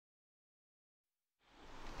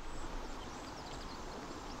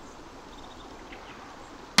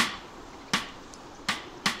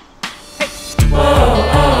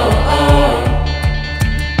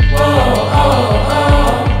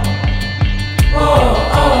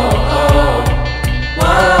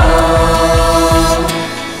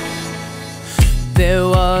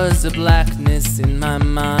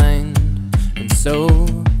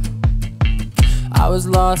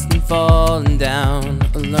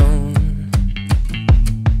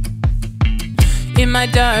my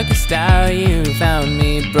darkest hour you found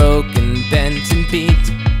me broken, bent and beat,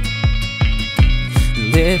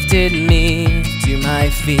 lifted me to my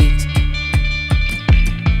feet.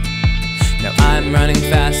 Now I'm running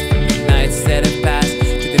fast from the nights that have passed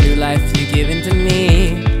to the new life you've given to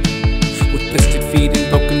me. With blistered feet and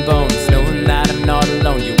broken bones, knowing that I'm not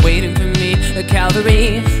alone, you're waiting for me at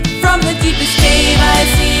Calvary. From the deepest cave I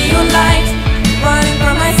see your light, running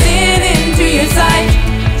from my sin into your sight.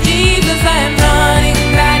 Jesus, I am running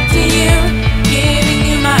back to you, giving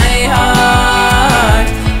you my heart,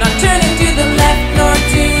 not turning to the left nor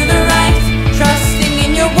to the right, trusting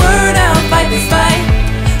in your word I'll fight this fight.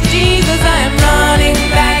 Jesus, I am running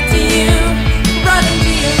back to you, running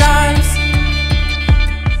to your arms.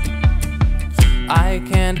 I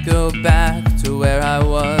can't go back to where I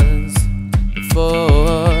was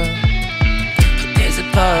before, but there's a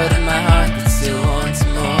part of my heart that still wants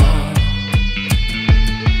more.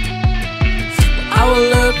 I will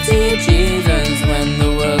look to you, Jesus, when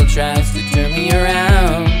the world tries to turn me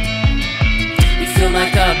around. You fill my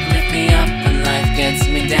cup, lift me up, when life gets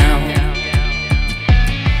me down.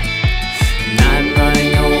 And I'm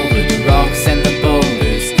running over the rocks and the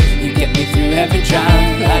boulders. You get me through every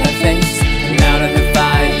trial that I face, and out of the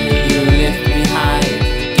fire you lift me higher,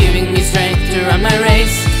 giving me strength to run my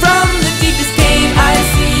race. From the deepest cave I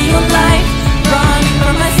see your light, running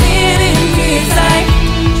from my sin into your sight.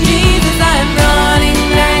 Jesus, I am running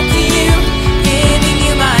back to you, giving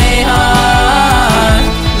you my heart,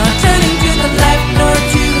 not turning to the left nor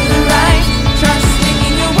to the right, trusting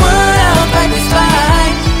in your word I'll fight this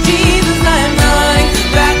fight. Jesus, I am running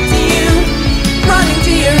back to you, running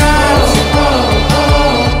to your arms.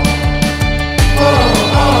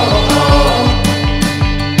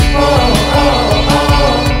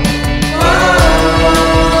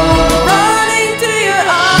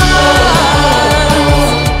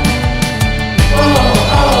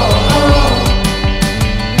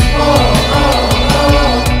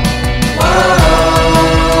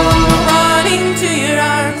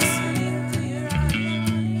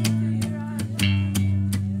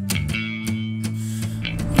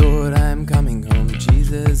 Lord, I'm coming home.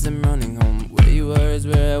 Jesus, I'm running home. Where you are is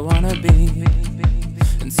where I wanna be,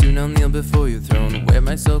 and soon I'll kneel before your throne, where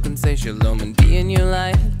my soul can say shalom and be in your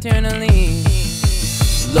light eternally.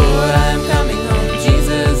 Lord, I'm coming home.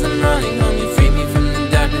 Jesus, I'm running home. You freed me from the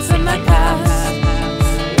darkness of my past,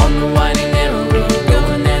 on the winding narrow road,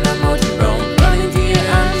 going and I'm on your own, running to your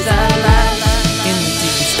arms at last. In the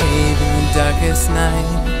deepest cave, in the darkest night,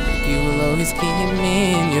 you will always keep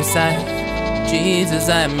me in your sight. Jesus,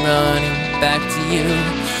 I'm running back to you,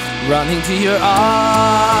 running to your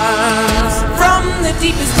arms. From the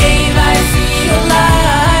deepest cave I see your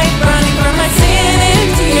light, running from my sin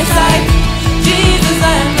into your sight. Jesus,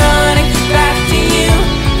 I'm running back to you,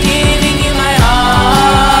 giving you my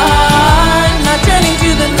heart, not turning to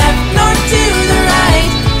the left nor to the right,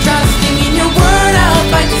 trusting in your word I'll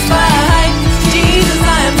fight this fight. Jesus,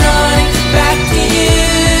 I'm running back to you,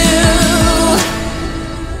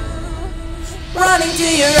 running to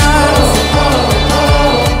your arms.